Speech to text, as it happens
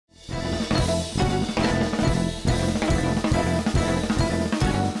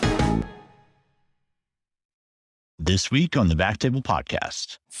This week on the BackTable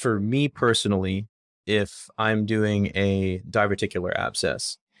podcast. For me personally, if I'm doing a diverticular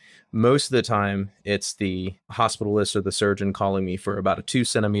abscess, most of the time it's the hospitalist or the surgeon calling me for about a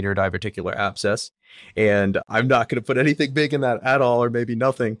 2-centimeter diverticular abscess. And I'm not going to put anything big in that at all, or maybe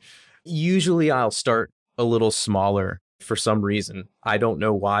nothing. Usually I'll start a little smaller for some reason. I don't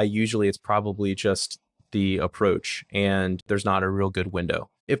know why. Usually it's probably just the approach and there's not a real good window.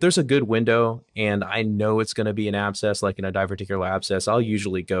 If there's a good window and I know it's going to be an abscess, like in a diverticular abscess, I'll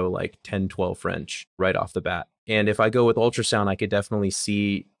usually go like 10, 12 French right off the bat. And if I go with ultrasound, I could definitely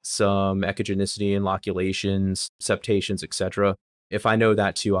see some echogenicity and loculations, septations, etc. If I know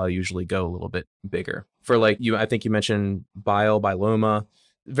that too, I'll usually go a little bit bigger. For like you, I think you mentioned biloma,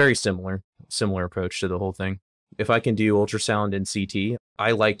 very similar approach to the whole thing. If I can do ultrasound and CT,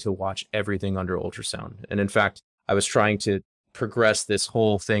 I like to watch everything under ultrasound. And in fact, I was trying to progress this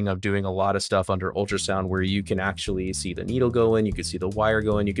whole thing of doing a lot of stuff under ultrasound where you can actually see the needle go in, you can see the wire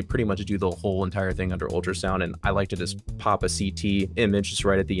go in, you could pretty much do the whole entire thing under ultrasound. And I like to just pop a CT image just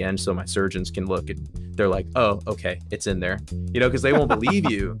right at the end so my surgeons can look and they're like, oh, okay, it's in there, because they won't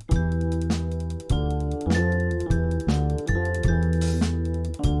believe you.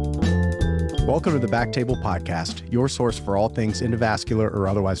 Welcome to the BackTable podcast, your source for all things endovascular or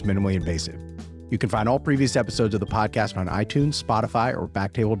otherwise minimally invasive. You can find all previous episodes of the podcast on iTunes, Spotify, or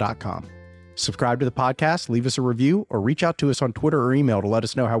backtable.com. Subscribe to the podcast, leave us a review, or reach out to us on Twitter or email to let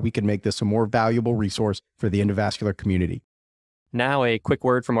us know how we can make this a more valuable resource for the endovascular community. Now a quick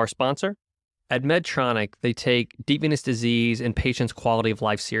word from our sponsor. At Medtronic, they take deep venous disease and patients' quality of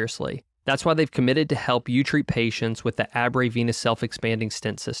life seriously. That's why they've committed to help you treat patients with the Abre venous self-expanding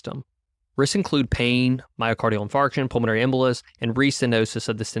stent system. Risks include pain, myocardial infarction, pulmonary embolus, and restenosis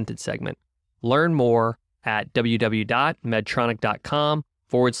of the stented segment. Learn more at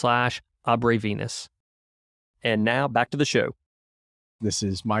www.medtronic.com/Abre Venous. And now back to the show. This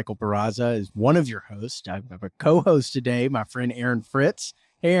is Michael Barraza, is one of your hosts. I have a co-host today, my friend Aaron Fritts.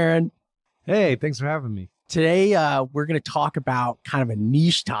 Hey, Aaron. Hey, thanks for having me. Today, we're going to talk about kind of a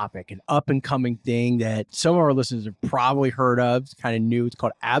niche topic, an up-and-coming thing that some of our listeners have probably heard of. It's kind of new. It's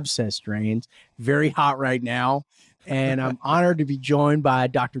called abscess drains. Very hot right now. And I'm honored to be joined by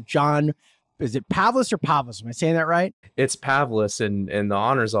Dr. John. Is it Pavlus or Pavlus? Am I saying that right? It's Pavlus, and the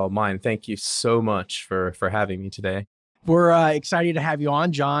honor's all mine. Thank you so much for having me today. We're excited to have you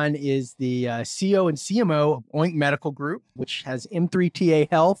on. John is the CEO and CMO of Oink Medical Group, which has M3TA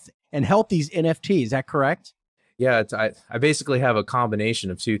Health and Healthy's NFT. Is that correct? Yeah, I basically have a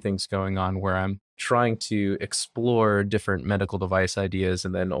combination of two things going on where I'm trying to explore different medical device ideas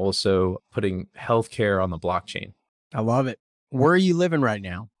and then also putting healthcare on the blockchain. I love it. Where are you living right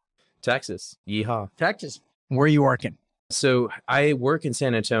now? Texas. Yeehaw. Texas. Where are you working? So I work in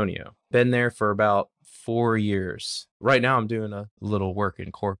San Antonio. Been there for about 4 years. Right now I'm doing a little work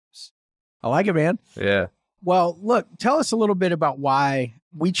in Corpus. I like it, man. Yeah. Well, look, tell us a little bit about why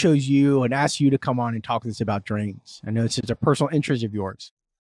we chose you and asked you to come on and talk with us about drains. I know this is a personal interest of yours.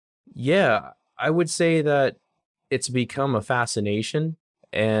 Yeah, I would say that it's become a fascination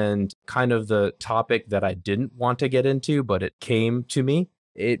and kind of the topic that I didn't want to get into, but it came to me.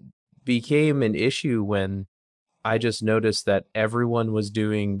 It became an issue when I just noticed that everyone was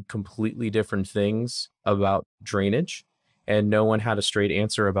doing completely different things about drainage, and no one had a straight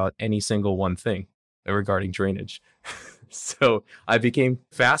answer about any single one thing regarding drainage. So I became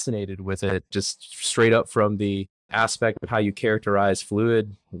fascinated with it, just straight up from the aspect of how you characterize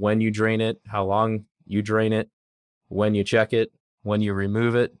fluid, when you drain it, how long you drain it, when you check it, when you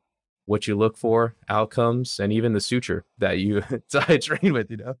remove it, what you look for, outcomes, and even the suture that you drain with,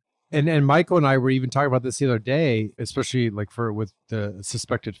 And Michael and I were even talking about this the other day, especially like with the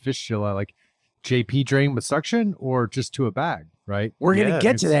suspected fistula, like JP drain with suction or just to a bag, right? We're going to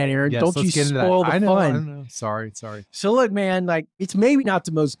get to that, Aaron. Yes, Don't you spoil the fun. I know. Sorry. So look, man, like it's maybe not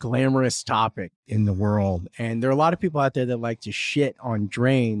the most glamorous topic in the world. And there are a lot of people out there that like to shit on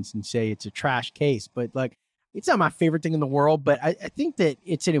drains and say it's a trash case, but like, it's not my favorite thing in the world, but I think that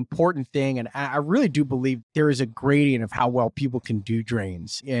it's an important thing. And I really do believe there is a gradient of how well people can do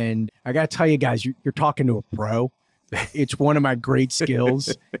drains. And I got to tell you guys, you're talking to a pro. It's one of my great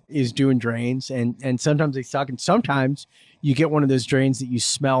skills is doing drains. And sometimes they suck. And sometimes you get one of those drains that you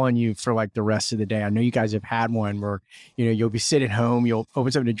smell on you for like the rest of the day. I know you guys have had one where, you'll be sitting at home, you'll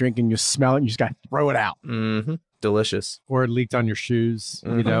open something to drink and you'll smell it and you just got to throw it out. Mm-hmm. Delicious. Or it leaked on your shoes,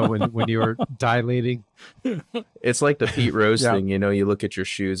 when you were dilating. It's like the Pete Rose thing, you look at your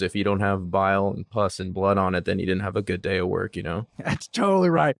shoes. If you don't have bile and pus and blood on it, then you didn't have a good day of work, That's totally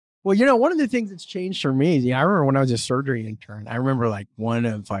right. Well, one of the things that's changed for me is, I remember when I was a surgery intern, I remember like one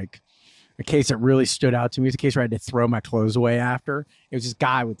of like, a case that really stood out to me. It was a case where I had to throw my clothes away after. It was this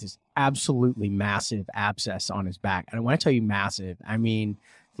guy with this absolutely massive abscess on his back. And when I tell you massive, I mean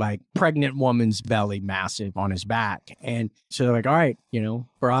like pregnant woman's belly massive on his back. And so they're like, all right,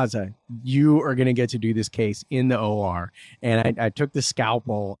 Barraza, you are going to get to do this case in the OR. And I took the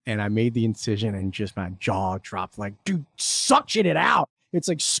scalpel and I made the incision and just my jaw dropped like, dude, suction it out. It's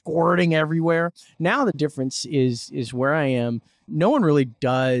like squirting everywhere. Now the difference is where I am. No one really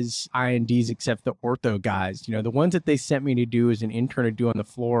does INDs except the ortho guys. The ones that they sent me to do as an intern to do on the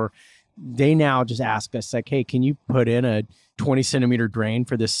floor, they now just ask us like, hey, can you put in a 20 centimeter drain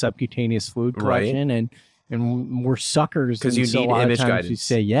for this subcutaneous fluid collection? Right. And we're suckers because you need image guidance. You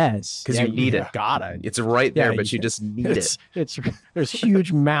say yes because you need it. Gotta. It's right there, but you just need it. There's a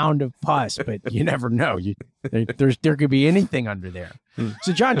huge mound of pus, but you never know. There could be anything under there.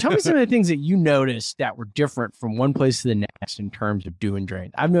 So, John, tell me some of the things that you noticed that were different from one place to the next in terms of doing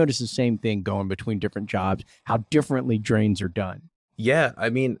drains. I've noticed the same thing going between different jobs, how differently drains are done. Yeah, I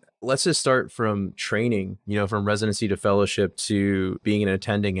mean, let's just start from training, from residency to fellowship to being an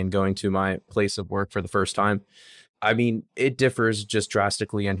attending and going to my place of work for the first time. I mean, it differs just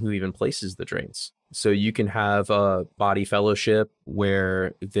drastically on who even places the drains. So you can have a body fellowship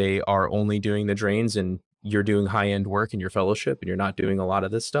where they are only doing the drains and you're doing high-end work in your fellowship and you're not doing a lot of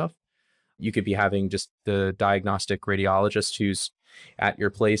this stuff. You could be having just the diagnostic radiologist who's at your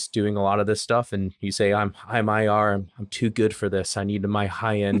place doing a lot of this stuff, and you say, I'm IR, I'm too good for this. I need my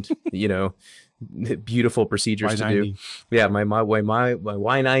high-end, beautiful procedures to do. Yeah, my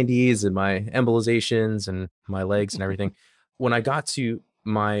Y90s and my embolizations and my legs and everything. When I got to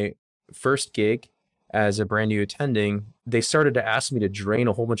my first gig as a brand new attending, they started to ask me to drain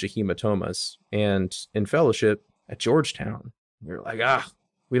a whole bunch of hematomas. And in fellowship at Georgetown, we were like,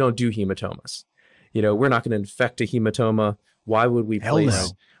 we don't do hematomas. We're not going to infect a hematoma. Why would we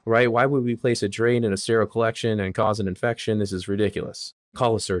place, right? Why would we place a drain in a sterile collection and cause an infection? This is ridiculous.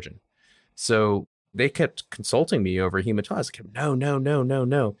 Call a surgeon. So they kept consulting me over hematomas. I kept,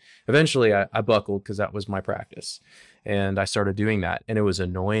 no. Eventually I buckled because that was my practice. And I started doing that. And it was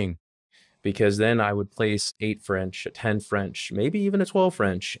annoying because then I would place 8 French, a 10 French, maybe even a 12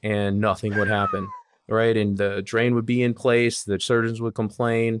 French, and nothing would happen, right? And the drain would be in place. The surgeons would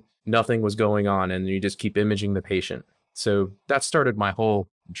complain. Nothing was going on. And you just keep imaging the patient. So that started my whole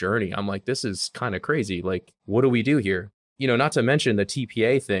journey. I'm like, this is kind of crazy. Like, what do we do here? Not to mention the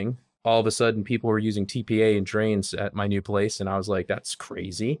TPA thing. All of a sudden, people were using TPA and drains at my new place. And I was like, that's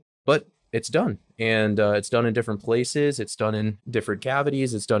crazy. But it's done. And it's done in different places. It's done in different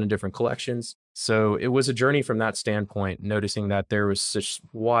cavities. It's done in different collections. So it was a journey from that standpoint, noticing that there was such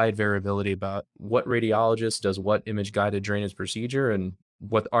wide variability about what radiologist does what image-guided drainage procedure and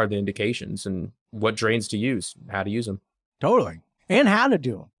what are the indications and what drains to use, how to use them. Totally. And how to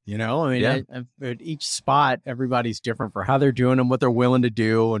do them. At each spot, everybody's different for how they're doing them, what they're willing to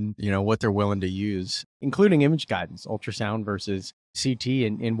do, and, what they're willing to use, including image guidance, ultrasound versus CT.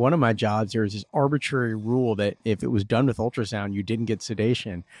 And in one of my jobs, there was this arbitrary rule that if it was done with ultrasound, you didn't get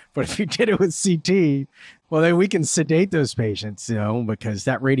sedation. But if you did it with CT, well, then we can sedate those patients, because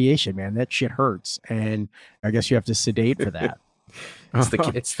that radiation, man, that shit hurts. And I guess you have to sedate for that.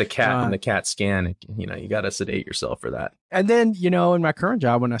 It's the cat and the CAT scan. You got to sedate yourself for that. And then, in my current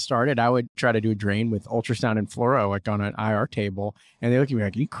job, when I started, I would try to do a drain with ultrasound and fluoro, like on an IR table. And they look at me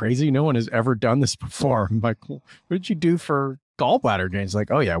like, are you crazy? No one has ever done this before. I'm like, what did you do for gallbladder drains?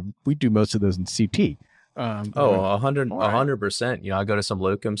 Like, oh yeah, we do most of those in CT. 100%. I go to some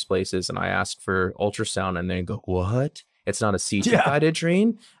locums places and I ask for ultrasound and they go, what? It's not a CT guided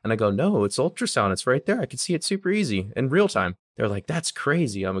drain? And I go, no, it's ultrasound. It's right there. I can see it super easy in real time. They're like, that's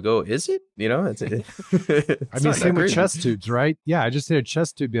crazy. I'm gonna go, is it? It's I mean, same with chest tubes, right? Yeah, I just did a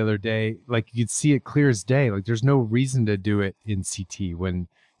chest tube the other day. Like, you could see it clear as day. Like, there's no reason to do it in CT when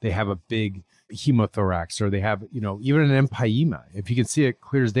they have a big hemothorax or they have, even an empyema. If you can see it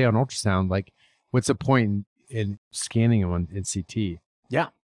clear as day on ultrasound, like, what's the point in scanning them in CT? Yeah.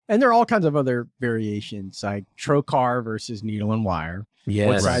 And there are all kinds of other variations, like trocar versus needle and wire. Yes.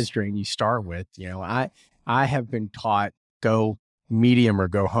 What size drain you start with. I have been taught go medium or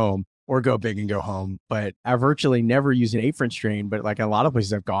go home, or go big and go home. But I virtually never use an 8 French drain. But like a lot of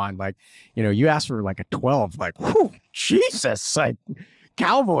places I've gone, like, you ask for like a 12, like, whew, Jesus, like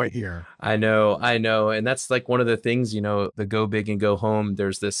cowboy here. I know. And that's like one of the things, the go big and go home.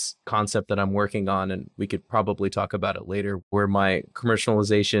 There's this concept that I'm working on, and we could probably talk about it later, where my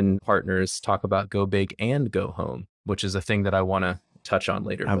commercialization partners talk about go big and go home, which is a thing that I want to touch on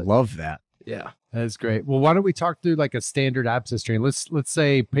later. I love that. Yeah. That's great. Well, why don't we talk through like a standard abscess drain? Let's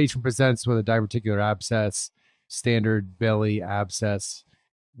say patient presents with a diverticular abscess, standard belly abscess.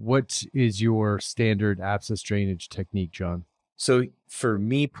 What is your standard abscess drainage technique, John? So for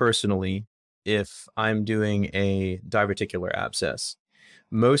me personally, if I'm doing a diverticular abscess,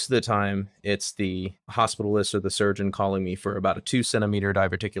 most of the time it's the hospitalist or the surgeon calling me for about a 2 centimeter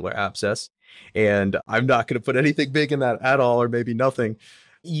diverticular abscess. And I'm not going to put anything big in that at all, or maybe nothing.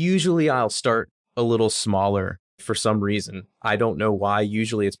 Usually I'll start a little smaller for some reason. I don't know why.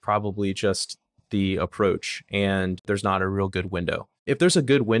 Usually it's probably just the approach and there's not a real good window. If there's a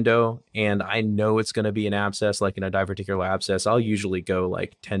good window and I know it's going to be an abscess, like in a diverticular abscess, I'll usually go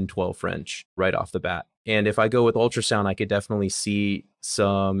like 10, 12 French right off the bat. And if I go with ultrasound, I could definitely see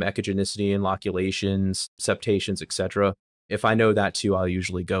some echogenicity and loculations, septations, etc. If I know that too, I'll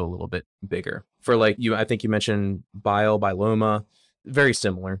usually go a little bit bigger. For like you, I think you mentioned biloma, very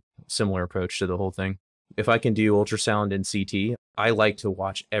similar approach to the whole thing. If I can do ultrasound and CT, I like to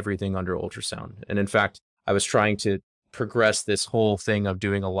watch everything under ultrasound. And in fact, I was trying to progress this whole thing of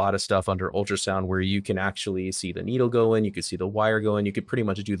doing a lot of stuff under ultrasound where you can actually see the needle go in, you could see the wire go in, you could pretty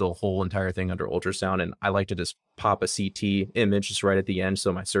much do the whole entire thing under ultrasound. And I like to just pop a CT image just right at the end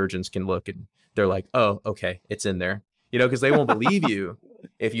so my surgeons can look and they're like, oh, okay, it's in there. You know, because they won't believe you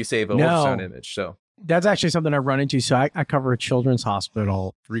if you save an ultrasound image. So that's actually something I run into. So I cover a children's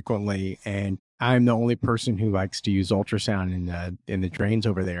hospital frequently, and I'm the only person who likes to use ultrasound in the drains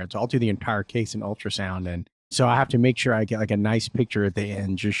over there. So I'll do the entire case in ultrasound, and so I have to make sure I get like a nice picture at the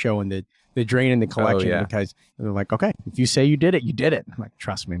end, just showing the drain and the collection, because they're like, okay, if you say you did it, you did it. I'm like,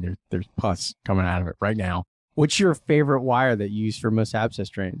 trust me, there's pus coming out of it right now. What's your favorite wire that you use for most abscess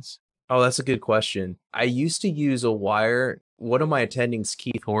drains? Oh, that's a good question. I used to use a wire. One of my attendings,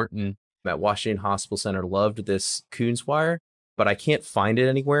 Keith Horton at Washington Hospital Center, loved this Coons wire, but I can't find it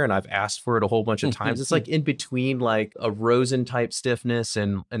anywhere. And I've asked for it a whole bunch of times. It's like in between like a Rosen type stiffness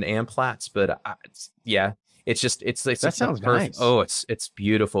and an Amplatz, but it's that sounds perfect. Nice. Oh, it's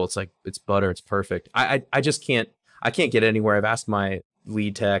beautiful. It's like, it's butter. It's perfect. I just can't get it anywhere. I've asked my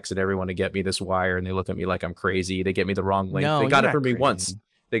lead techs and everyone to get me this wire, and they look at me like I'm crazy. They get me the wrong length. They got it for me once.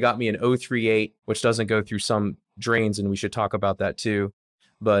 They got me an 038, which doesn't go through some drains, and we should talk about that too.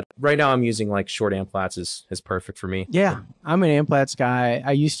 But right now I'm using like short Amplatz is perfect for me. Yeah, I'm an Amplatz guy.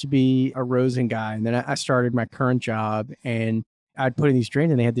 I used to be a Rosen guy, and then I started my current job, and I'd put in these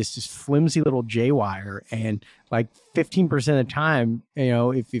drains, and they had this flimsy little J wire, and like 15% of the time, you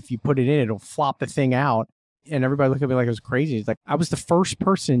know, if you put it in, it'll flop the thing out. And everybody looked at me like I was crazy. It's like, I was the first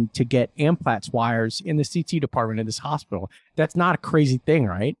person to get Amplatz wires in the CT department of this hospital. That's not a crazy thing,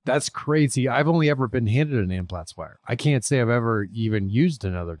 right? That's crazy. I've only ever been handed an Amplatz wire. I can't say I've ever even used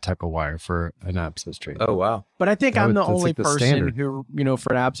another type of wire for an abscess drain. Oh, wow. But I think I'm the only person who, you know,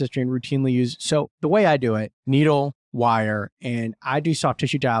 for an abscess drain routinely use. So the way I do it, needle, wire, and I do soft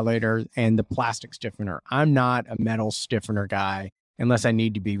tissue dilator and the plastic stiffener. I'm not a metal stiffener guy unless I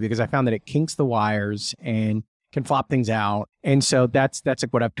need to be, because I found that it kinks the wires and can flop things out. And so that's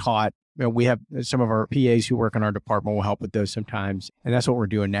like what I've taught. You know, we have some of our PAs who work in our department will help with those sometimes. And that's what we're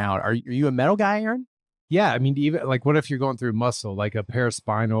doing now. Are you a metal guy, Aaron? Yeah. I mean, even like, what if you're going through muscle, like a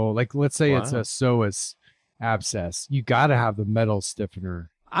paraspinal, like let's say it's a psoas abscess, you got to have the metal stiffener.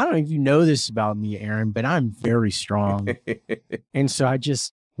 I don't know if you know this about me, Aaron, but I'm very strong. And so I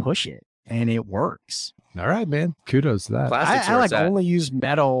just push it and it works. All right, man. Kudos to that. I like only use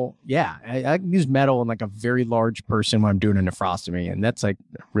metal. Yeah, I use metal in like a very large person when I'm doing a nephrostomy, and that's like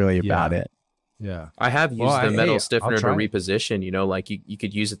really about it. Yeah. I have used the metal stiffener to reposition, you know, like you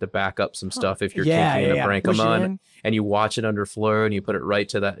could use it to back up some stuff if you're kinking in a parenchyma and you watch it under flow and you put it right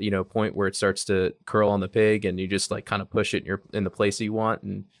to that, you know, point where it starts to curl on the pig, and you just like kind of push it in the place that you want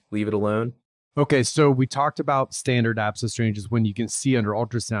and leave it alone. Okay, so we talked about standard abscess ranges when you can see under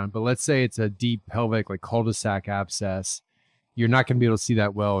ultrasound, but let's say it's a deep pelvic, like cul-de-sac abscess. You're not going to be able to see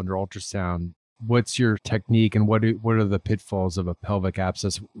that well under ultrasound. What's your technique, and what are the pitfalls of a pelvic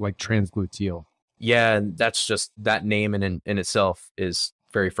abscess, like transgluteal? Yeah, and that's just, that name in itself is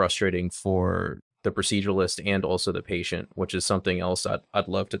very frustrating for the proceduralist and also the patient, which is something else I'd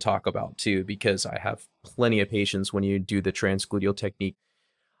love to talk about too, because I have plenty of patients when you do the transgluteal technique.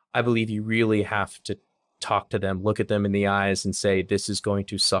 I believe you really have to talk to them, look at them in the eyes and say, this is going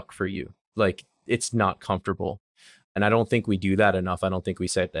to suck for you. Like, it's not comfortable. And I don't think we do that enough. I don't think we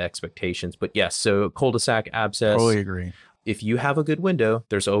set the expectations. But yes, so cul-de-sac abscess. Totally agree. If you have a good window,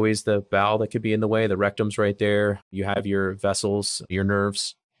 there's always the bowel that could be in the way. The rectum's right there. You have your vessels, your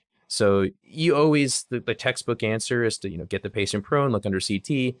nerves. So you always, the textbook answer is to, you know, get the patient prone, look under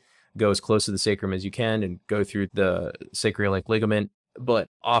CT, go as close to the sacrum as you can, and go through the sacroiliac ligament. But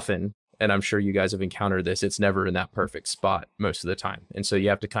often, and I'm sure you guys have encountered this, it's never in that perfect spot most of the time. And so you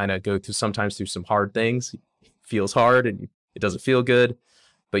have to kind of go through sometimes through some hard things. It feels hard and it doesn't feel good.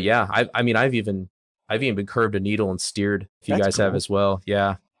 But yeah, I mean, I've even been curved a needle and steered, if you guys have as well.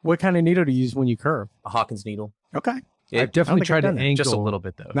 Yeah. What kind of needle do you use when you curve? A Hawkins needle. Okay. I've definitely tried to angle. Just a little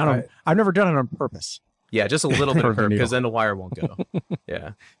bit, though. I've never done it on purpose. Yeah, just a little bit of curve, because then the wire won't go.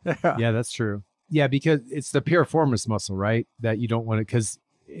 Yeah. Yeah, that's true. Yeah, because it's the piriformis muscle, right? That you don't want to, because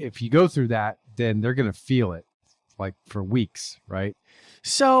if you go through that, then they're going to feel it like for weeks, right?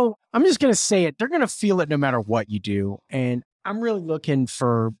 So I'm just going to say it. They're going to feel it no matter what you do. And I'm really looking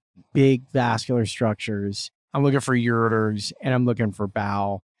for big vascular structures. I'm looking for ureters, and I'm looking for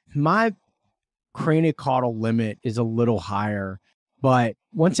bowel. My craniocaudal limit is a little higher, but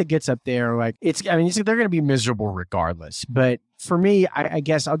once it gets up there, like they're going to be miserable regardless. But for me, I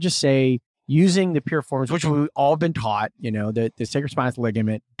guess I'll just say using the piriformis, which we've all been taught, the sacrospinous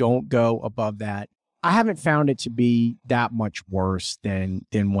ligament, don't go above that. I haven't found it to be that much worse than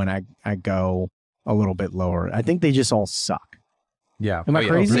when I go a little bit lower. I think they just all suck. Yeah. Am I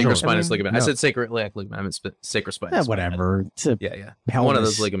crazy? Sacrospinous ligament. No. I said sacroiliac ligament. I meant sacrospinous. Yeah, whatever. Yeah. One of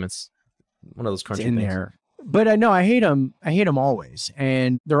those ligaments. One of those crunchy in things. There. But no, I hate them. I hate them always.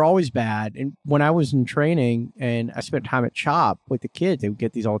 And they're always bad. And when I was in training and I spent time at CHOP with the kids, they would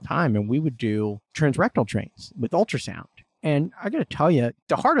get these all the time. And we would do transrectal drains with ultrasound. And I got to tell you,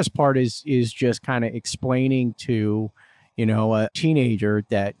 the hardest part is just kind of explaining to, a teenager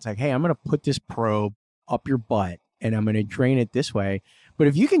that it's like, hey, I'm going to put this probe up your butt and I'm going to drain it this way. But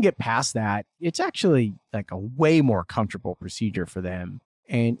if you can get past that, it's actually like a way more comfortable procedure for them.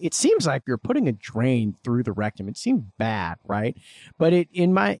 And it seems like you're putting a drain through the rectum. It seems bad, right? But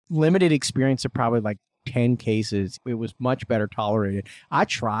in my limited experience of probably like 10 cases, it was much better tolerated. I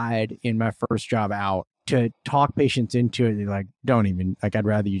tried in my first job out to talk patients into it. They're like, don't even, like, I'd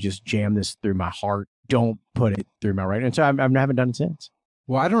rather you just jam this through my heart. Don't put it through my right. And so I haven't done it since.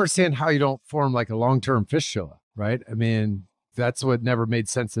 Well, I don't understand how you don't form like a long-term fistula, right? I mean, that's what never made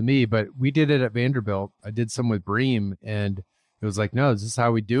sense to me, but we did it at Vanderbilt. I did some with Bream, and it was like, no, this is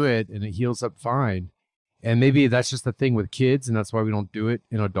how we do it, and it heals up fine. And maybe that's just the thing with kids, and that's why we don't do it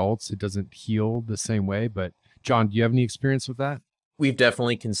in adults. It doesn't heal the same way. But John, do you have any experience with that? We've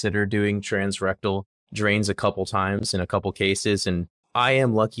definitely considered doing transrectal drains a couple times in a couple cases. And I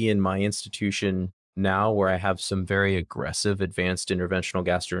am lucky in my institution now where I have some very aggressive advanced interventional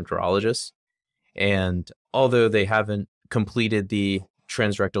gastroenterologists. And although they haven't completed the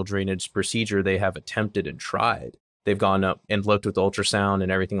transrectal drainage procedure, they have attempted and tried. They've gone up and looked with ultrasound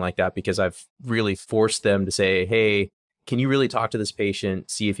and everything like that, because I've really forced them to say, hey, can you really talk to this patient,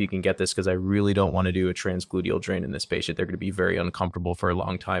 see if you can get this? Because I really don't want to do a transgluteal drain in this patient. They're going to be very uncomfortable for a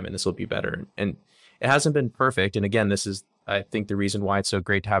long time, and this will be better. And it hasn't been perfect. And again, this is, I think, the reason why it's so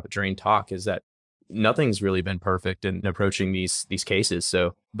great to have a drain talk is that nothing's really been perfect in approaching these cases.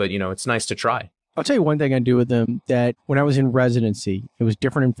 So, but it's nice to try. I'll tell you one thing I do with them, that when I was in residency, it was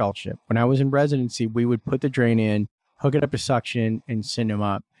different in fellowship. When I was in residency, we would put the drain in, hook it up to suction, and send them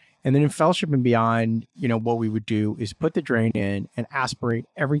up. And then in fellowship and beyond, what we would do is put the drain in and aspirate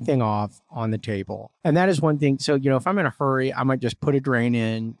everything off on the table. And that is one thing. So, if I'm in a hurry, I might just put a drain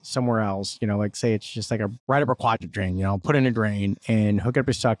in somewhere else, like say it's just like a right upper quadrant drain, put in a drain and hook it up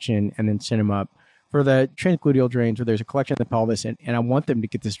to suction and then send them up. For the transgluteal drains where there's a collection of the pelvis and I want them to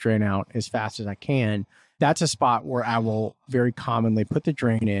get this drain out as fast as I can, that's a spot where I will very commonly put the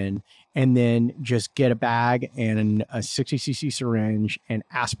drain in and then just get a bag and a 60cc syringe and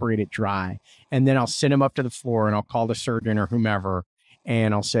aspirate it dry. And then I'll send them up to the floor and I'll call the surgeon or whomever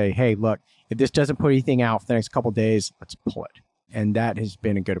and I'll say, hey, look, if this doesn't put anything out for the next couple of days, let's pull it. And that has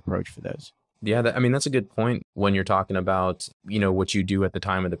been a good approach for those. Yeah, that's a good point when you're talking about, what you do at the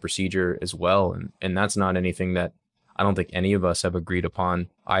time of the procedure as well. And that's not anything that I don't think any of us have agreed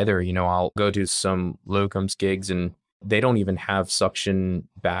upon either. I'll go to some locums gigs and they don't even have suction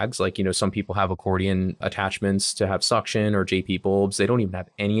bags. Like, some people have accordion attachments to have suction or JP bulbs. They don't even have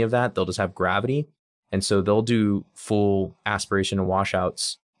any of that. They'll just have gravity. And so they'll do full aspiration and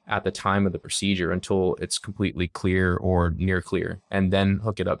washouts at the time of the procedure until it's completely clear or near clear, and then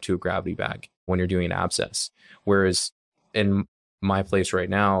hook it up to a gravity bag when you're doing an abscess. Whereas in my place right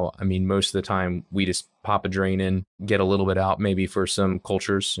now, most of the time we just pop a drain in, get a little bit out, maybe for some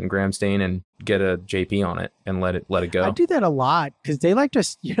cultures and gram stain, and get a JP on it and let it go. I do that a lot because they like to,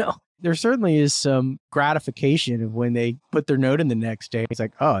 there certainly is some gratification of when they put their note in the next day. It's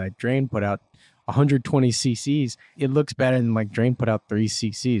like, oh, a drain put out 120 cc's. It looks better than like drain put out 3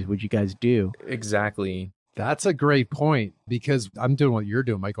 cc's. What'd you guys do? Exactly. That's a great point, because I'm doing what you're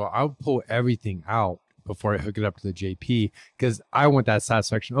doing, Michael. I'll pull everything out before I hook it up to the JP because I want that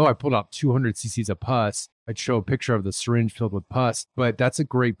satisfaction. Oh, I pulled out 200 cc's of pus. I'd show a picture of the syringe filled with pus. But that's a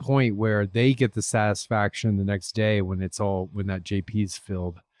great point where they get the satisfaction the next day when that JP is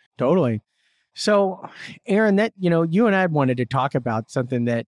filled. Totally. So, Aaron, that, you and I wanted to talk about something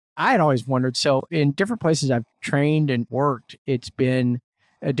that I had always wondered. So in different places I've trained and worked, it's been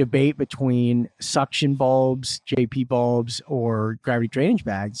a debate between suction bulbs, JP bulbs, or gravity drainage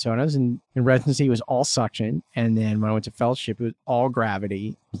bags. So when I was in residency, it was all suction. And then when I went to fellowship, it was all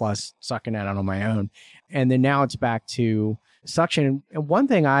gravity plus sucking that out on my own. And then now it's back to suction. And one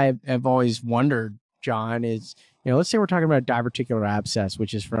thing I have always wondered, John, is, let's say we're talking about a diverticular abscess,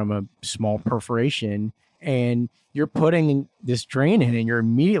 which is from a small perforation, and you're putting this drain in and you're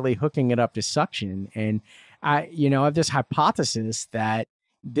immediately hooking it up to suction. And I have this hypothesis that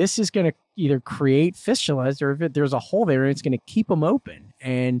this is going to either create fistulas, or if there's a hole there, it's going to keep them open.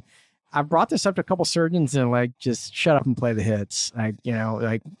 And I brought this up to a couple surgeons and just shut up and play the hits.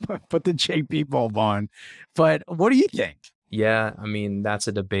 Put the JP bulb on. But what do you think? Yeah, I mean, that's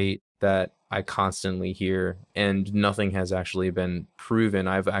a debate that I constantly hear, and nothing has actually been proven.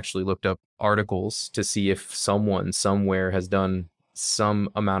 I've actually looked up articles to see if someone somewhere has done some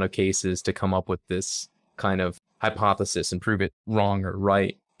amount of cases to come up with this kind of hypothesis and prove it wrong or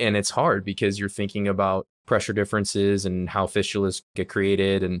right. And it's hard because you're thinking about pressure differences and how fistulas get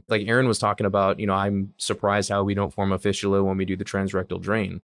created. And like Aaron was talking about, I'm surprised how we don't form a fistula when we do the transrectal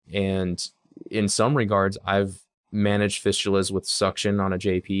drain. And in some regards, I've managed fistulas with suction on a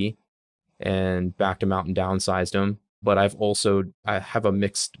JP and backed them out and downsized them. But I have a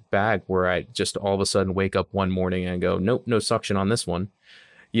mixed bag where I just all of a sudden wake up one morning and go, nope, no suction on this one.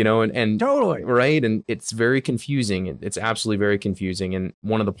 And totally right. And it's very confusing. It's absolutely very confusing. And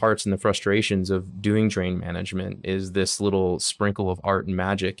one of the parts and the frustrations of doing drain management is this little sprinkle of art and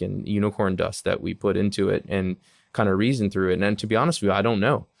magic and unicorn dust that we put into it and kind of reason through it. And to be honest with you, I don't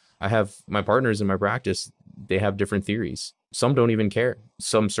know. I have my partners in my practice, they have different theories. Some don't even care.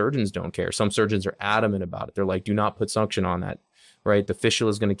 Some surgeons don't care. Some surgeons are adamant about it. They're like, do not put suction on that, right? The fistula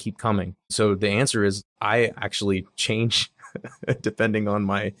is going to keep coming. So the answer is I actually change depending on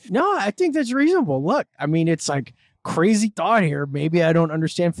my... No, I think that's reasonable. Look, I mean, it's like crazy thought here. Maybe I don't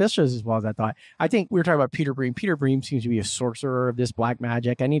understand fistulas as well as I thought. I think we were talking about Peter Bream. Peter Bream seems to be a sorcerer of this black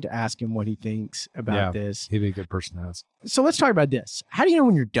magic. I need to ask him what he thinks about this. He'd be a good person to ask. So let's talk about this. How do you know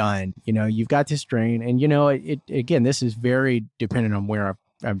when you're done? You've got this drain, and again, this is very dependent on where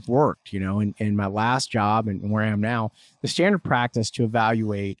I've worked, in my last job and where I am now. The standard practice to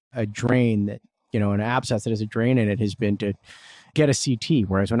evaluate a drain that, an abscess that has a drain in it has been to get a CT.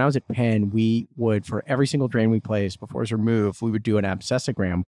 Whereas when I was at Penn, we would, for every single drain we placed before it was removed, we would do an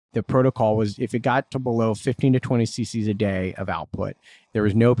abscessogram. The protocol was if it got to below 15 to 20 cc's a day of output, there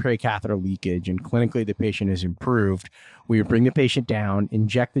was no pericatheter leakage, and clinically the patient is improved, we would bring the patient down,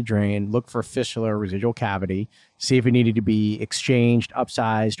 inject the drain, look for fistula or residual cavity, see if it needed to be exchanged,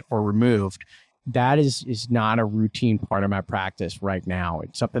 upsized, or removed. That is not a routine part of my practice right now.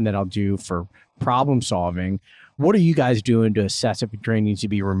 It's something that I'll do for problem solving. What are you guys doing to assess if a drain needs to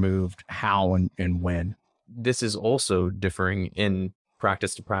be removed, how and when? This is also differing in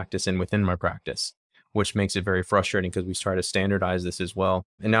practice to practice and within my practice, which makes it very frustrating because we try to standardize this as well.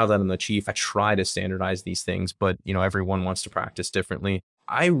 And now that I'm the chief, I try to standardize these things, but everyone wants to practice differently.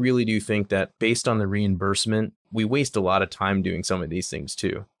 I really do think that based on the reimbursement, we waste a lot of time doing some of these things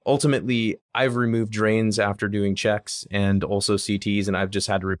too. Ultimately, I've removed drains after doing checks and also CTs, and I've just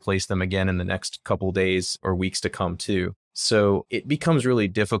had to replace them again in the next couple days or weeks to come too. So it becomes really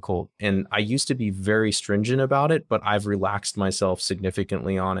difficult. And I used to be very stringent about it, but I've relaxed myself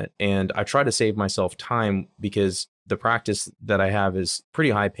significantly on it. And I try to save myself time because the practice that I have is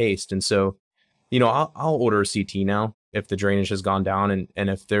pretty high paced. And so, I'll order a CT now if the drainage has gone down, and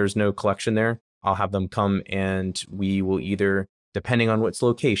if there's no collection there, I'll have them come and we will either, depending on what's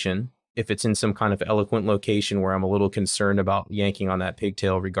location, if it's in some kind of eloquent location where I'm a little concerned about yanking on that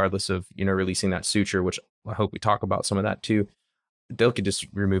pigtail, regardless of, releasing that suture, which I hope we talk about some of that too, they could just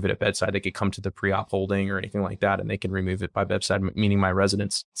remove it at bedside. They could come to the pre-op holding or anything like that, and they can remove it by bedside, meaning my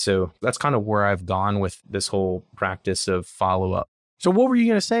residents. So that's kind of where I've gone with this whole practice of follow-up. So what were you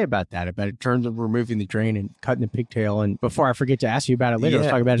going to say about that, about in terms of removing the drain and cutting the pigtail? And before I forget to ask you about it later,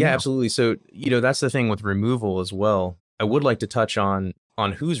 let's talk about it now. Yeah, absolutely. So, that's the thing with removal as well. I would like to touch on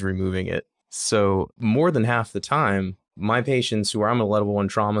who's removing it. So more than half the time, my patients I'm a level 1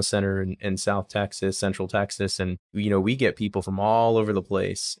 trauma center in South Texas, Central Texas, and, we get people from all over the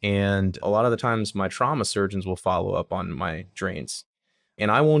place. And a lot of the times my trauma surgeons will follow up on my drains.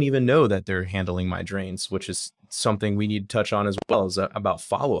 And I won't even know that they're handling my drains, which is something we need to touch on as well, is about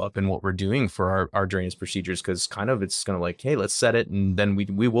follow-up and what we're doing for our drainage procedures, because kind of it's going to hey, let's set it and then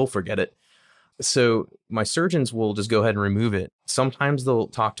we will forget it. So my surgeons will just go ahead and remove it. Sometimes they'll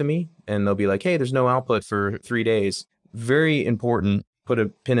talk to me and they'll be like, hey, there's no output for 3 days. Very important. Put a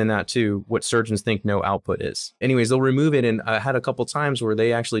pin in that too, what surgeons think no output is. Anyways, they'll remove it. And I had a couple times where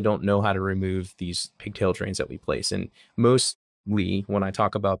they actually don't know how to remove these pigtail drains that we place. And mostly when I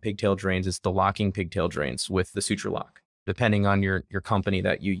talk about pigtail drains, it's the locking pigtail drains with the suture lock, depending on your company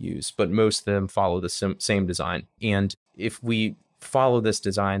that you use. But most of them follow the same design. And if we follow this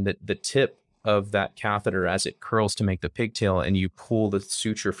design, that the tip of that catheter as it curls to make the pigtail and you pull the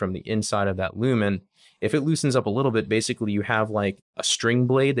suture from the inside of that lumen, if it loosens up a little bit, basically you have like a string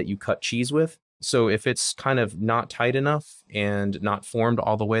blade that you cut cheese with. So if it's kind of not tight enough and not formed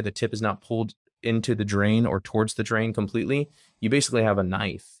all the way, the tip is not pulled into the drain or towards the drain completely, you basically have a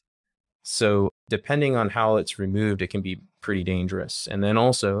knife. So depending on how it's removed, it can be pretty dangerous. And then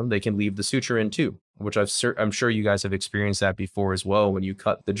also they can leave the suture in too, which I'm sure you guys have experienced that before as well. When you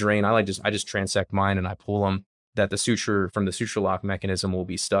cut the drain, I just transect mine and I pull them, that the suture from the suture lock mechanism will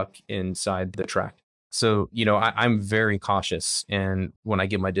be stuck inside the tract. So, I'm very cautious. And when I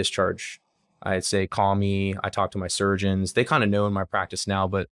get my discharge, I'd say, call me. I talk to my surgeons. They kind of know in my practice now,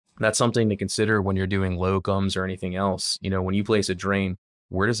 but that's something to consider when you're doing locums or anything else. When you place a drain,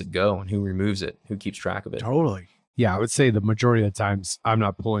 where does it go and who removes it? Who keeps track of it? Totally. Yeah, I would say the majority of the times I'm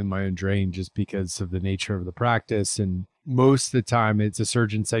not pulling my own drain just because of the nature of the practice. And most of the time it's a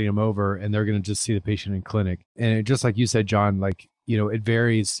surgeon sending them over and they're going to just see the patient in clinic. And just like you said, John, it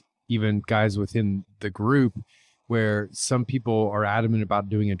varies, even guys within the group, where some people are adamant about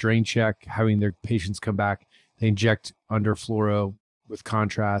doing a drain check, having their patients come back, they inject under fluoro with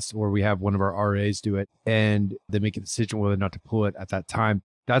contrast, or we have one of our RAs do it and they make a decision whether or not to pull it at that time.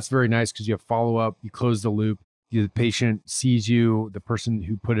 That's very nice because you have follow-up, you close the loop, the patient sees you, the person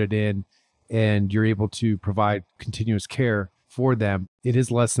who put it in, and you're able to provide continuous care for them. It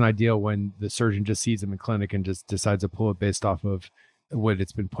is less than ideal when the surgeon just sees them in clinic and just decides to pull it based off of what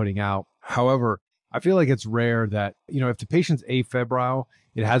it's been putting out. However, I feel like it's rare that, if the patient's afebrile,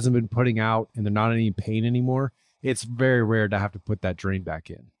 it hasn't been putting out and they're not in any pain anymore, it's very rare to have to put that drain back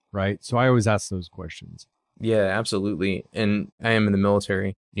in, right? So I always ask those questions. Yeah, absolutely. And I am in the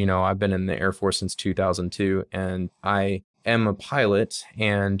military. I've been in the Air Force since 2002, and I am a pilot,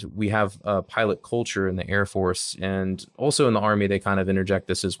 and we have a pilot culture in the Air Force, and also in the Army, they kind of interject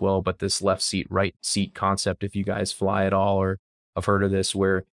this as well, but this left seat, right seat concept, if you guys fly at all or have heard of this,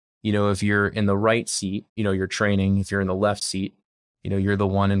 where, if you're in the right seat, you're training. If you're in the left seat, you're the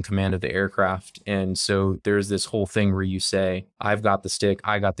one in command of the aircraft. And so there's this whole thing where you say, I've got the stick,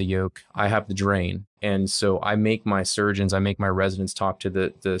 I got the yoke, I have the drain. And so I make my residents talk to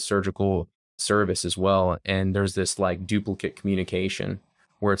the surgical service as well. And there's this like duplicate communication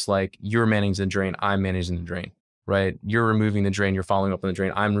where it's like, you're managing the drain, I'm managing the drain, right? You're removing the drain, you're following up on the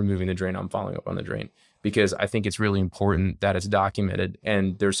drain, I'm removing the drain, I'm following up on the drain. Because I think it's really important that it's documented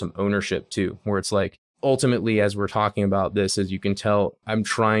and there's some ownership too, where it's like, ultimately, as we're talking about this, as you can tell, I'm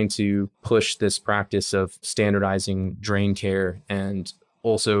trying to push this practice of standardizing drain care and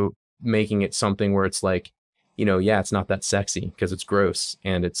also making it something where it's like, it's not that sexy because it's gross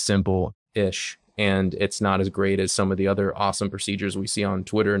and it's simple-ish and it's not as great as some of the other awesome procedures we see on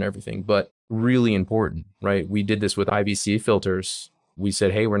Twitter and everything, but really important, right? We did this with IVC filters. We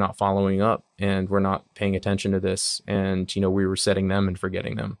said, hey, we're not following up and we're not paying attention to this. And, we were setting them and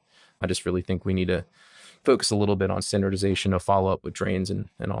forgetting them. I just really think we need to focus a little bit on standardization of follow up with drains and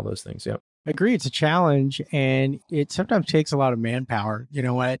all those things. Yeah. I agree. It's a challenge and it sometimes takes a lot of manpower.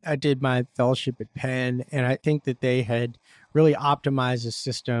 I did my fellowship at Penn and I think that they had really optimized a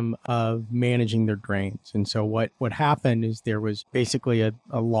system of managing their drains. And so what happened is there was basically a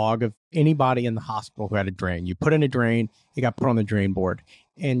log of anybody in the hospital who had a drain. You put in a drain, it got put on the drain board.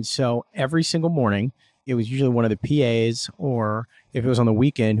 And so every single morning, it was usually one of the PAs, or if it was on the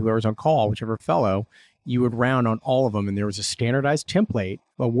weekend, whoever's on call, whichever fellow, you would round on all of them. And there was a standardized template,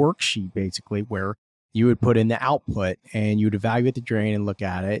 a worksheet basically, where you would put in the output and you would evaluate the drain and look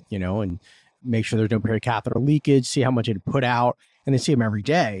at it, and make sure there's no pericatheter leakage, see how much it had put out, and then see them every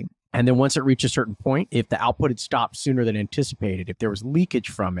day. And then once it reached a certain point, if the output had stopped sooner than anticipated, if there was leakage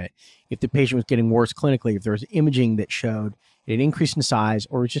from it, if the patient was getting worse clinically, if there was imaging that showed it increased in size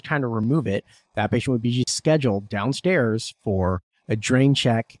or was just trying to remove it, that patient would be scheduled downstairs for a drain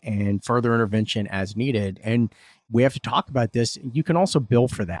check and further intervention as needed. And we have to talk about this. You can also bill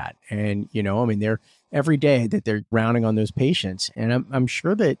for that. And, they're every day that they're rounding on those patients. And I'm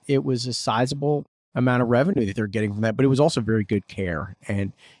sure that it was a sizable amount of revenue that they're getting from that, but it was also very good care.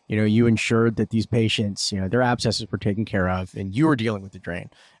 And, you ensured that these patients, their abscesses were taken care of and you were dealing with the drain.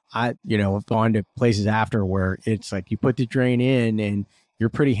 I, have gone to places after where it's like you put the drain in and you're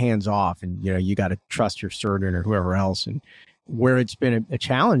pretty hands off, and you got to trust your surgeon or whoever else. And where it's been a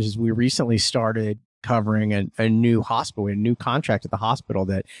challenge is we recently started covering a new hospital, a new contract at the hospital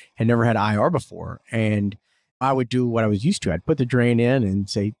that had never had IR before. And I would do what I was used to. I'd put the drain in and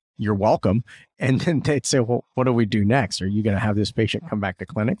say, "You're welcome." And then they'd say, "Well, what do we do next? Are you going to have this patient come back to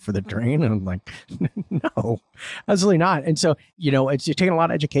clinic for the drain?" And I'm like, "No, absolutely not." And so, it's taking a lot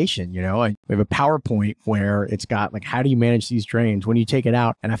of education. We have a PowerPoint where it's got like, how do you manage these drains when you take it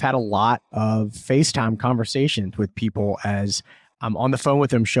out? And I've had a lot of FaceTime conversations with people as I'm on the phone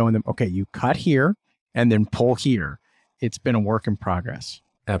with them, showing them, okay, you cut here and then pull here. It's been a work in progress.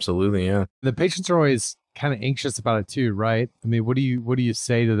 Absolutely. Yeah. The patients are always kind of anxious about it too, right? I mean, what do you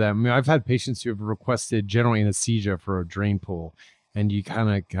say to them? I mean, I've had patients who have requested general anesthesia for a drain pull, and you kind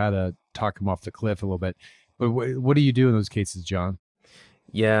of gotta talk them off the cliff a little bit. But what do you do in those cases, John?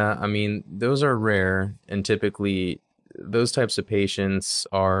 Yeah, I mean, those are rare, and typically those types of patients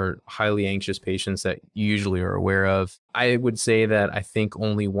are highly anxious patients that you usually are aware of. I would say that I think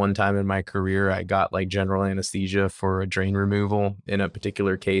only one time in my career I got like general anesthesia for a drain removal in a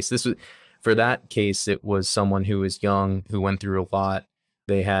particular case. For that case, it was someone who was young, who went through a lot.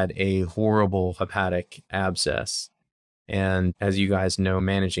 They had a horrible hepatic abscess. And as you guys know,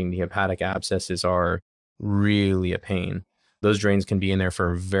 managing the hepatic abscesses are really a pain. Those drains can be in there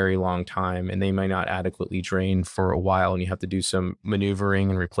for a very long time, and they might not adequately drain for a while, and you have to do some maneuvering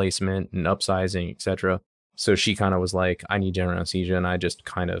and replacement and upsizing, etc. So she kind of was like, "I need general anesthesia," and I just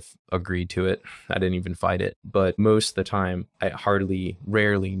kind of agreed to it. I didn't even fight it. But most of the time, I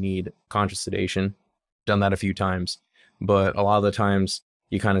rarely need conscious sedation. Done that a few times. But a lot of the times,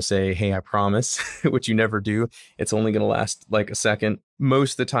 you kind of say, "Hey, I promise," which you never do. It's only going to last like a second.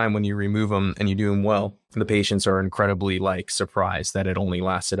 Most of the time when you remove them and you do them well, the patients are incredibly surprised that it only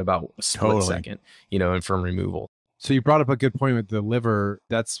lasted about a split second, and from removal. So you brought up a good point with the liver.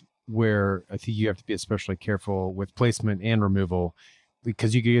 That's where I think you have to be especially careful with placement and removal,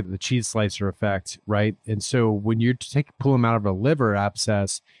 because you can get the cheese slicer effect, right? And so when you pull them out of a liver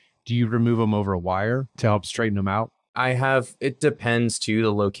abscess, do you remove them over a wire to help straighten them out? It depends to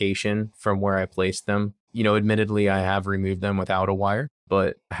the location from where I placed them. Admittedly, I have removed them without a wire,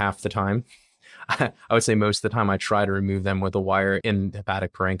 but half the time, I would say most of the time, I try to remove them with a wire in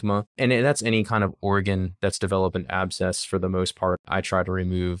hepatic parenchyma. And that's any kind of organ that's developed an abscess for the most part. I try to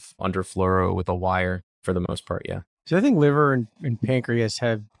remove under fluoro with a wire for the most part, yeah. So I think liver and pancreas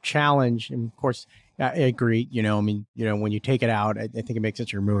have challenged, and of course, I agree, when you take it out, I think it makes sense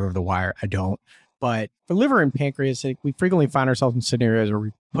to remove it over the wire. I don't. But for liver and pancreas, we frequently find ourselves in scenarios where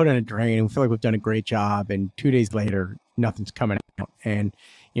we put in a drain and we feel like we've done a great job, and 2 days later, nothing's coming out. And,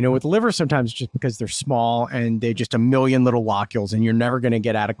 with the liver, sometimes it's just because they're small and they're just a million little locules, and you're never going to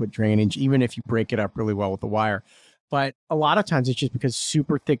get adequate drainage, even if you break it up really well with the wire. But a lot of times it's just because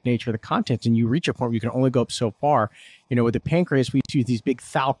super thick nature of the contents, and you reach a point where you can only go up so far. With the pancreas, we use these big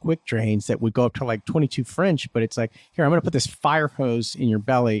foul quick drains that would go up to like 22 French, but it's like, here, I'm going to put this fire hose in your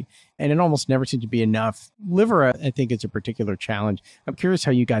belly, and it almost never seems to be enough. Liver, I think, is a particular challenge. I'm curious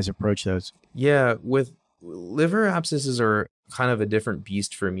how you guys approach those. Yeah, with liver abscesses are kind of a different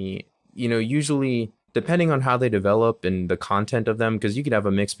beast for me. Usually, depending on how they develop and the content of them, because you could have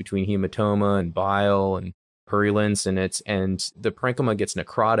a mix between hematoma and bile and purulence, and the parenchyma gets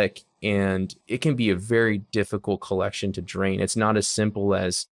necrotic, and it can be a very difficult collection to drain. It's not as simple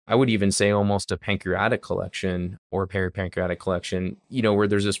as, I would even say, almost a pancreatic collection or peripancreatic collection, where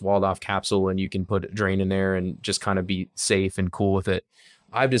there's this walled off capsule and you can put a drain in there and just kind of be safe and cool with it.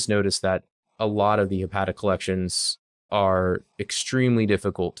 I've just noticed that a lot of the hepatic collections are extremely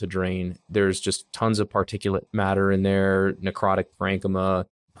difficult to drain. There's just tons of particulate matter in there, necrotic parenchyma,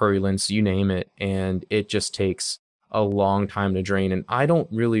 purulence, you name it, and it just takes a long time to drain. And I don't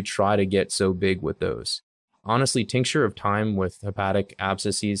really try to get so big with those. Honestly, tincture of time with hepatic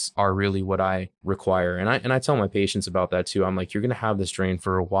abscesses are really what I require. And I tell my patients about that too. I'm like, you're going to have this drain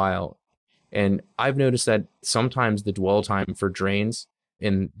for a while. And I've noticed that sometimes the dwell time for drains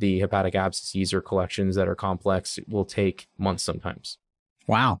in the hepatic abscesses or collections that are complex will take months sometimes.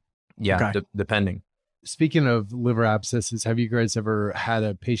 Wow. Yeah, Okay. Depending. Speaking of liver abscesses, have you guys ever had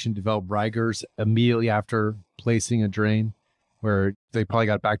a patient develop Rigers immediately after placing a drain, where they probably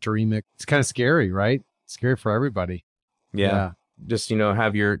got bacteremic? It's kind of scary, right? Scary for everybody. Yeah. Just,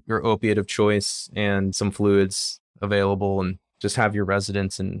 have your opiate of choice and some fluids available, and just have your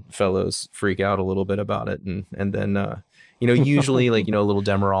residents and fellows freak out a little bit about it. And then, usually a little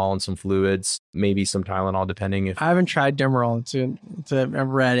Demerol and some fluids, maybe some Tylenol, depending if. I haven't tried Demerol. I've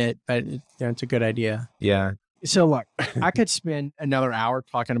read it, but it's a good idea. Yeah. So look, I could spend another hour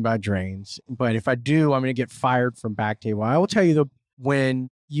talking about drains, but if I do, I'm going to get fired from BackTable. I will tell you when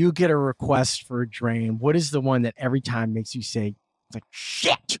you get a request for a drain, what is the one that every time makes you say, it's like,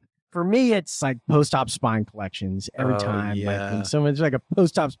 shit? For me, it's like post-op spine collections every time. Yeah. Like when someone's like a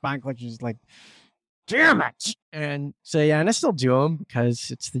post-op spine collection, it's like, damn it. And so, yeah, and I still do them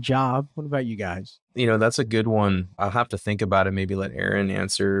because it's the job. What about you guys? That's a good one. I'll have to think about it. Maybe let Aaron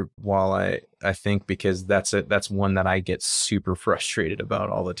answer while I think, because that's one that I get super frustrated about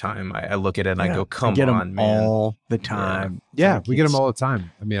all the time. I look at it and I go, come on, man. All the time. Yeah, we get them all the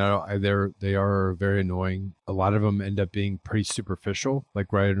time. I mean, they are very annoying. A lot of them end up being pretty superficial,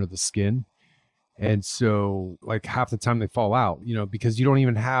 like right under the skin. And so like half the time they fall out, because you don't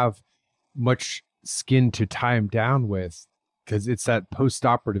even have much skin to tie them down with, because it's that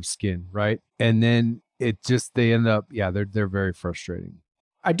post-operative skin, right? And then they end up, they're very frustrating.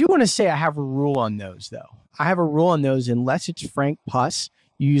 I do want to say I have a rule on those, though. I have a rule on those, unless it's frank pus,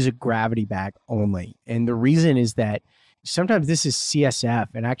 you use a gravity bag only. And the reason is that sometimes this is CSF.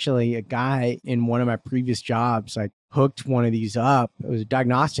 And actually a guy in one of my previous jobs, like hooked one of these up. It was a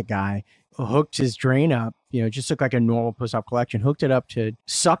diagnostic guy, hooked his drain up, just looked like a normal post-op collection, hooked it up to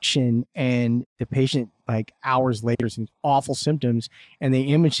suction, and the patient, like hours later, some awful symptoms, and they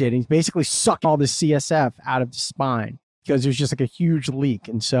imaged it, and he basically sucked all the CSF out of the spine because there's just like a huge leak.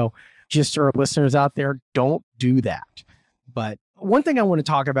 And so just to our listeners out there, don't do that. But one thing I want to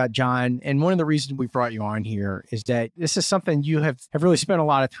talk about, John, and one of the reasons we brought you on here is that this is something you have really spent a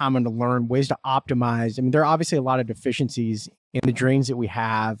lot of time on to learn ways to optimize. I mean, there are obviously a lot of deficiencies in the drains that we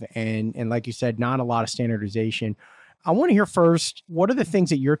have. And like you said, not a lot of standardization. I want to hear first, what are the things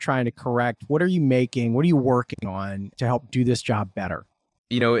that you're trying to correct? What are you making? What are you working on to help do this job better?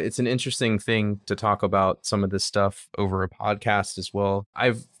 It's an interesting thing to talk about some of this stuff over a podcast as well.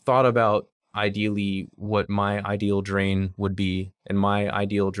 I've thought about ideally what my ideal drain would be and my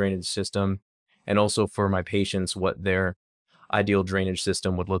ideal drainage system, and also for my patients, what their ideal drainage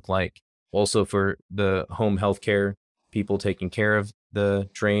system would look like. Also for the home healthcare people taking care of the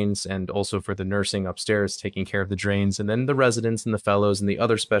drains, and also for the nursing upstairs taking care of the drains, and then the residents and the fellows and the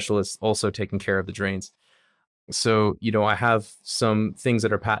other specialists also taking care of the drains. So, I have some things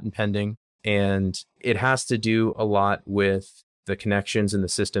that are patent pending, and it has to do a lot with the connections in the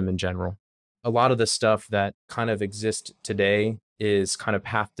system in general. A lot of the stuff that kind of exists today is kind of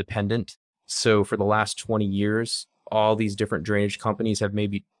path dependent. So for the last 20 years, all these different drainage companies have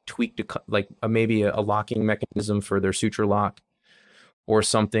maybe tweaked maybe a locking mechanism for their suture lock, or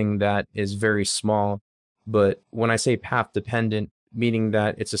something that is very small. But when I say path dependent, meaning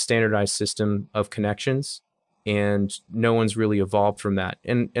that it's a standardized system of connections and no one's really evolved from that.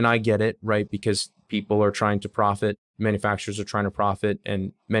 And I get it, right? Because people are trying to profit, manufacturers are trying to profit,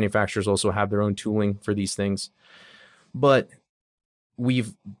 and manufacturers also have their own tooling for these things. But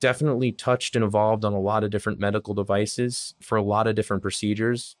we've definitely touched and evolved on a lot of different medical devices for a lot of different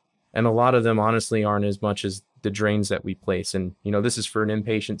procedures. And a lot of them honestly aren't as much as the drains that we place. And, this is for an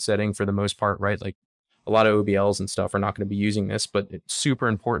inpatient setting for the most part, right? Like a lot of OBLs and stuff are not going to be using this, but it's super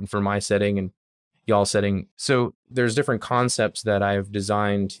important for my setting and y'all setting. So there's different concepts that I've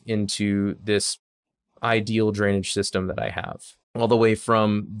designed into this ideal drainage system that I have, all the way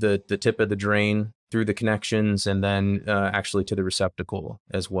from the tip of the drain through the connections, and then actually to the receptacle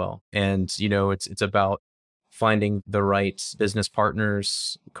as well. And, it's about finding the right business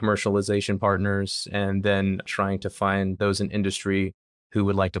partners, commercialization partners, and then trying to find those in industry who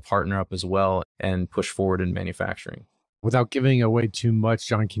would like to partner up as well and push forward in manufacturing. Without giving away too much,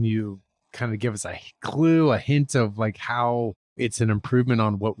 John, can you kind of give us a clue, a hint of like how it's an improvement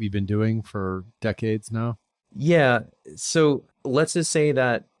on what we've been doing for decades now? Yeah. So let's just say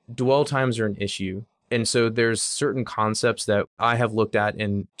that dwell times are an issue. And so there's certain concepts that I have looked at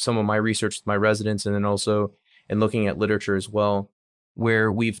in some of my research with my residents, and then also in looking at literature as well, where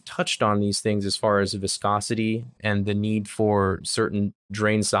we've touched on these things as far as viscosity and the need for certain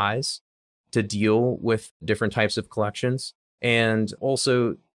drain size to deal with different types of collections. And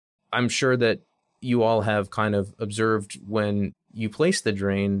also, I'm sure that you all have kind of observed when you place the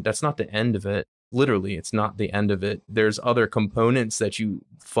drain, that's not the end of it. Literally, it's not the end of it. There's other components that you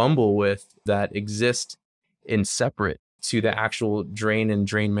fumble with that exist in separate to the actual drain and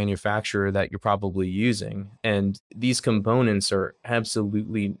drain manufacturer that you're probably using. And these components are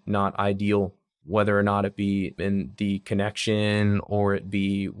absolutely not ideal, whether or not it be in the connection or it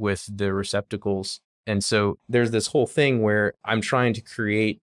be with the receptacles. And so there's this whole thing where I'm trying to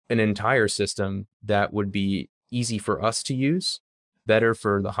create an entire system that would be easy for us to use, better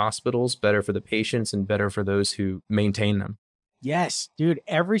for the hospitals, better for the patients, and better for those who maintain them. Yes, dude.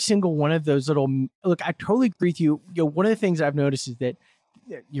 Every single one of those little, look, I totally agree with you. One of the things I've noticed is that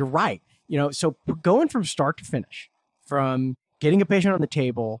you're right. So going from start to finish, from getting a patient on the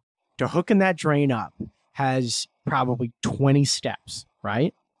table to hooking that drain up has probably 20 steps,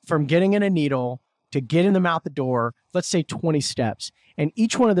 right? From getting in a needle to getting them out the door, let's say 20 steps. And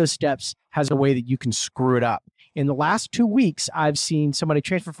each one of those steps has a way that you can screw it up. In the last 2 weeks, I've seen somebody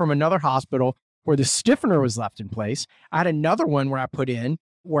transfer from another hospital where the stiffener was left in place. I had another one where I put in,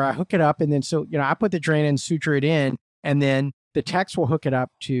 where I hook it up. And then, so, I put the drain in, suture it in, and then the techs will hook it up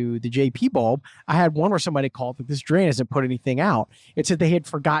to the JP bulb. I had one where somebody called that this drain hasn't put anything out. It said they had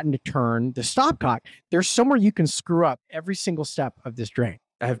forgotten to turn the stopcock. There's somewhere you can screw up every single step of this drain.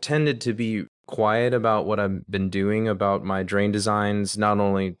 I have tended to be quiet about what I've been doing about my drain designs, not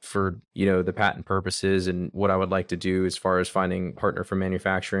only for, the patent purposes and what I would like to do as far as finding a partner for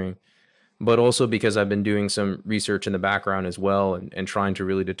manufacturing, but also because I've been doing some research in the background as well and trying to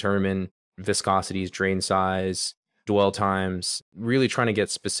really determine viscosities, drain size, dwell times, really trying to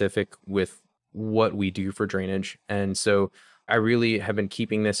get specific with what we do for drainage. And so I really have been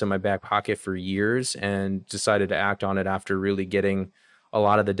keeping this in my back pocket for years and decided to act on it after really getting a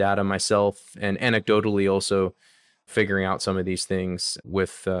lot of the data myself and anecdotally also figuring out some of these things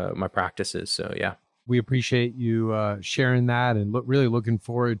with my practices. So, yeah. We appreciate you sharing that and really looking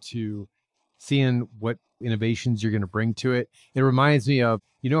forward to seeing what innovations you're going to bring to it. It reminds me of,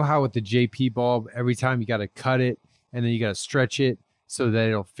 how with the JP bulb, every time you got to cut it and then you got to stretch it so that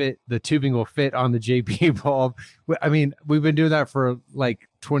it'll fit, the tubing will fit on the JP bulb. I mean, we've been doing that for like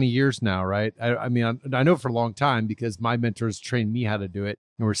 20 years now, right? I know for a long time because my mentors trained me how to do it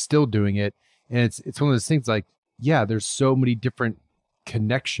and we're still doing it. And it's one of those things like, yeah, there's so many different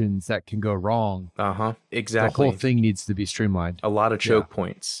connections that can go wrong. Exactly. The whole thing needs to be streamlined. A lot of choke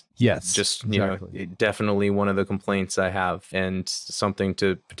points. Yes. Just, definitely one of the complaints I have and something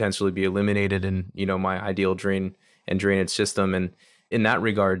to potentially be eliminated in, my ideal drain and drainage system. And in that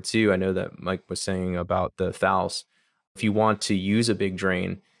regard too, I know that Mike was saying about the thals. If you want to use a big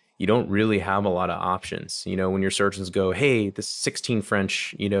drain, you don't really have a lot of options. When your surgeons go, hey, this 16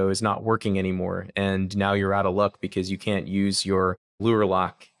 French, is not working anymore. And now you're out of luck because you can't use your lure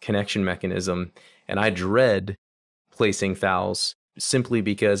lock connection mechanism. And I dread placing thals simply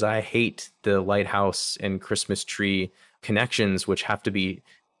because I hate the lighthouse and Christmas tree connections, which have to be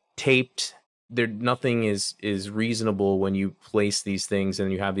taped. Nothing is reasonable when you place these things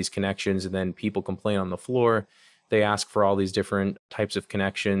and you have these connections and then people complain on the floor. They ask for all these different types of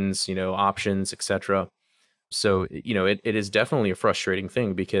connections, options, etc. So, it is definitely a frustrating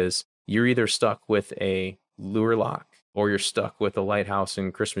thing because you're either stuck with a lure lock or you're stuck with a lighthouse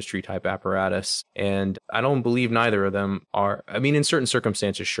and Christmas tree type apparatus. And I don't believe neither of them are, in certain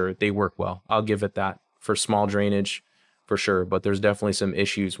circumstances, sure, they work well. I'll give it that for small drainage for sure. But there's definitely some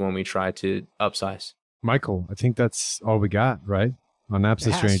issues when we try to upsize. Michael, I think that's all we got, right? On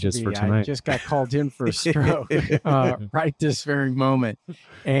abscess drainages for tonight. I just got called in for a stroke right this very moment.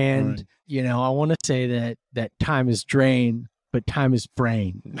 And, I want to say that time is drain, but time is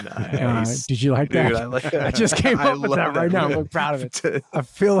brain. Nice. Did you like that? Dude, I like that. I just came up with that right now. I'm proud of it. I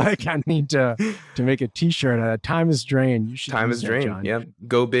feel like I need to make a t-shirt out of that. Time is drain. You should. Time is drain. John. Yep.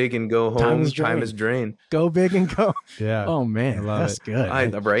 Go big and go home. Time is drain. Go big and go. Yeah. Oh man, that's good.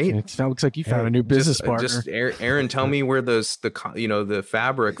 Right? It looks like you found a new business partner. Just Aaron, tell me where the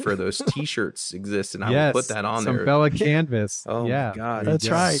fabric for those t-shirts exist, and I will put that on there. Some Bella canvas. Oh my God, that's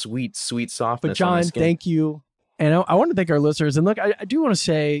right. Sweet softness. But John, thank you. And I want to thank our listeners. And look, I do want to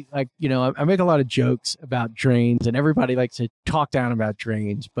say, I make a lot of jokes about drains and everybody likes to talk down about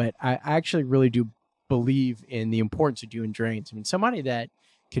drains, but I actually really do believe in the importance of doing drains. Somebody that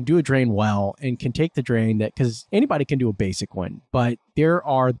can do a drain well and can take the drain because anybody can do a basic one, but there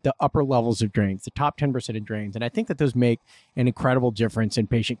are the upper levels of drains, the top 10% of drains. And I think that those make an incredible difference in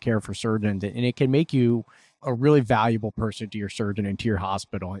patient care for surgeons. And it can make you a really valuable person to your surgeon and to your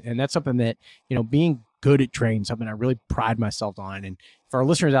hospital. And that's something that, being good at drains, something I really pride myself on. And for our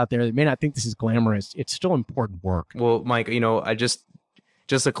listeners out there that may not think this is glamorous, it's still important work. Well, Mike, I just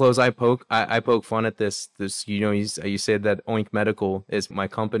to close, I poke fun at this, you said that Oink Medical is my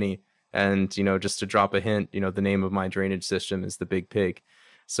company. And, just to drop a hint, the name of my drainage system is the Big Pig.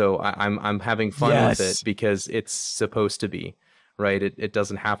 So I'm having fun with it because it's supposed to be. Right. It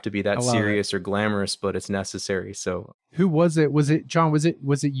doesn't have to be that serious or glamorous, but it's necessary. So who was it? Was it John? Was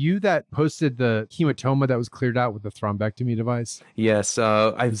it you that posted the hematoma that was cleared out with the thrombectomy device? Yes.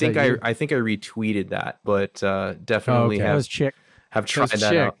 I think I retweeted that, but definitely have tried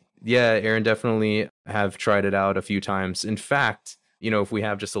that out. Yeah, Aaron, definitely have tried it out a few times. In fact, if we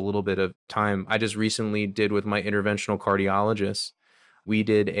have just a little bit of time, I just recently did with my interventional cardiologist. We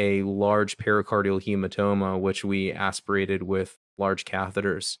did a large pericardial hematoma, which we aspirated with large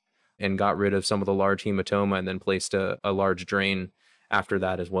catheters. and got rid of some of the large hematoma and then placed a large drain after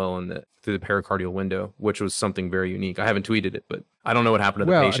that as well through the pericardial window, which was something very unique. I haven't tweeted it, but I don't know what happened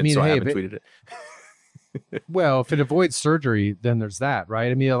to the patient, so I haven't tweeted it. Well, if it avoids surgery, then there's that,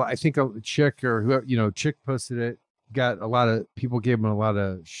 right? I mean, I think a Chick or whoever, Chick posted it, got a lot of people gave him a lot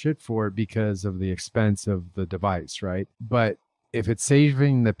of shit for it because of the expense of the device, right? But if it's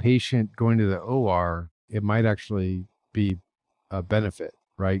saving the patient going to the OR, it might actually be a benefit,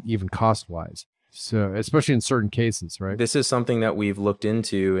 right? Even cost-wise. So, especially in certain cases, right? This is something that we've looked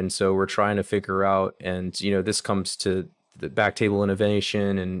into, and so we're trying to figure out, and, this comes to the BackTable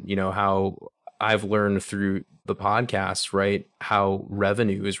innovation and, how I've learned through the podcast, right? How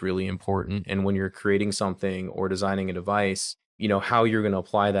revenue is really important. And when you're creating something or designing a device, how you're going to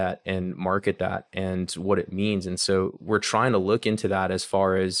apply that and market that and what it means. And so we're trying to look into that as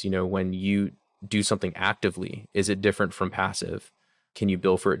far as, when you do something actively, is it different from passive? Can you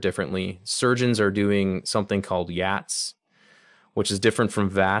bill for it differently? Surgeons are doing something called YATS, which is different from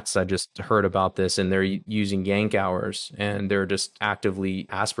VATS. I just heard about this, and they're using yank hours, and they're just actively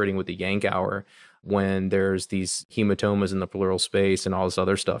aspirating with the yank hour when there's these hematomas in the pleural space and all this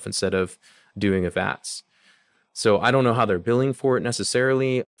other stuff instead of doing a VATS. So I don't know how they're billing for it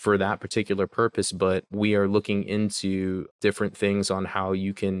necessarily for that particular purpose, but we are looking into different things on how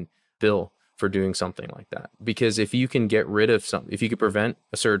you can bill for doing something like that. Because if you can get rid of if you could prevent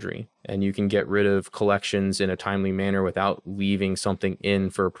a surgery and you can get rid of collections in a timely manner without leaving something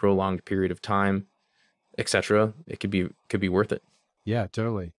in for a prolonged period of time, etc., it could be worth it. Yeah,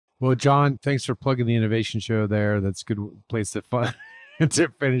 totally. Well, John, thanks for plugging the innovation show there. That's a good place to to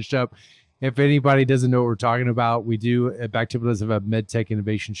finish up. If anybody doesn't know what we're talking about, we do at BackTable does have a MedTech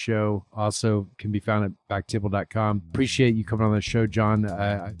innovation show. Also can be found at backtable.com. Appreciate you coming on the show, John.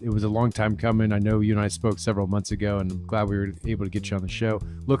 It was a long time coming. I know you and I spoke several months ago, and I'm glad we were able to get you on the show.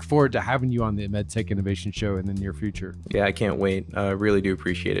 Look forward to having you on the MedTech innovation show in the near future. Yeah, I can't wait. I really do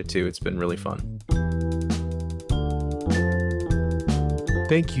appreciate it too. It's been really fun.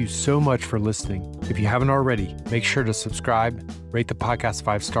 Thank you so much for listening. If you haven't already, make sure to subscribe, rate the podcast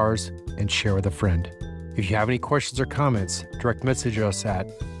 5 stars, and share with a friend. If you have any questions or comments, direct message us at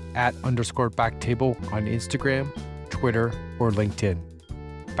 @_BackTable on Instagram, Twitter, or LinkedIn.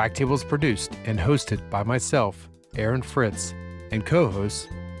 BackTable is produced and hosted by myself, Aaron Fritts, and co-hosts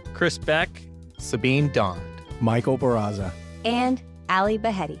Chris Beck, Sabine Dond, Michael Barraza, and Ali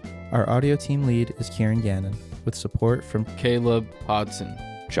Behetti. Our audio team lead is Kieran Gannon, with support from Caleb Hodson,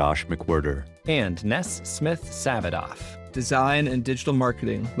 Josh McWhirter, and Ness Smith-Savadoff. Design and digital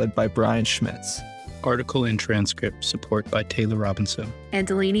marketing led by Brian Schmitz. Article and transcript support by Taylor Robinson. And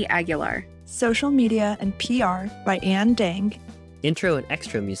Delaney Aguilar. Social media and PR by Ann Dang. Intro and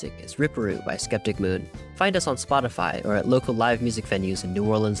extra music is Ripperoo by Skeptic Moon. Find us on Spotify or at local live music venues in New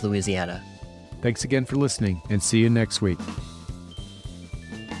Orleans, Louisiana. Thanks again for listening, and see you next week.